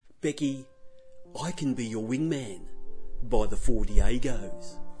Becky, I can be your wingman by the 40A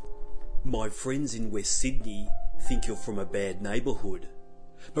goes. My friends in West Sydney think you're from a bad neighbourhood,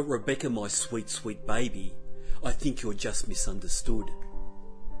 but Rebecca, my sweet, sweet baby, I think you're just misunderstood.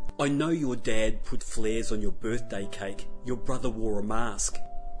 I know your dad put flares on your birthday cake, your brother wore a mask,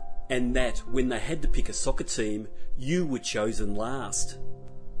 and that when they had to pick a soccer team, you were chosen last.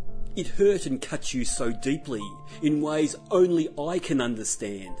 It hurt and cut you so deeply, in ways only I can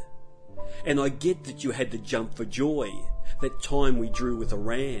understand. And I get that you had to jump for joy, that time we drew with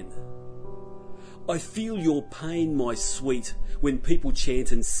Iran. I feel your pain, my sweet, when people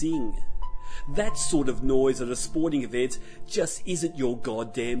chant and sing. That sort of noise at a sporting event just isn't your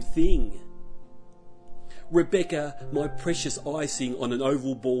goddamn thing. Rebecca, my precious icing on an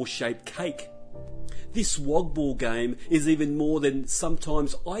oval ball-shaped cake. This wogball game is even more than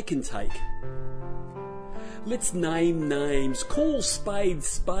sometimes I can take. Let's name names, call spades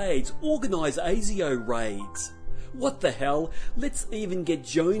spades, organise ASIO raids. What the hell, let's even get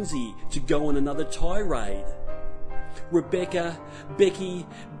Jonesy to go on another tirade. Rebecca, Becky,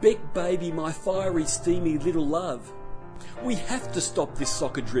 Beck baby, my fiery steamy little love. We have to stop this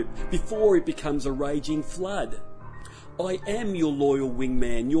soccer drip before it becomes a raging flood. I am your loyal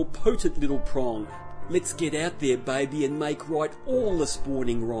wingman, your potent little prong. Let's get out there, baby, and make right all the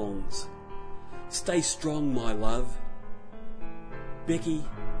sporting wrongs. Stay strong, my love. Becky,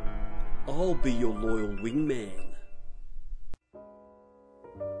 I'll be your loyal wingman.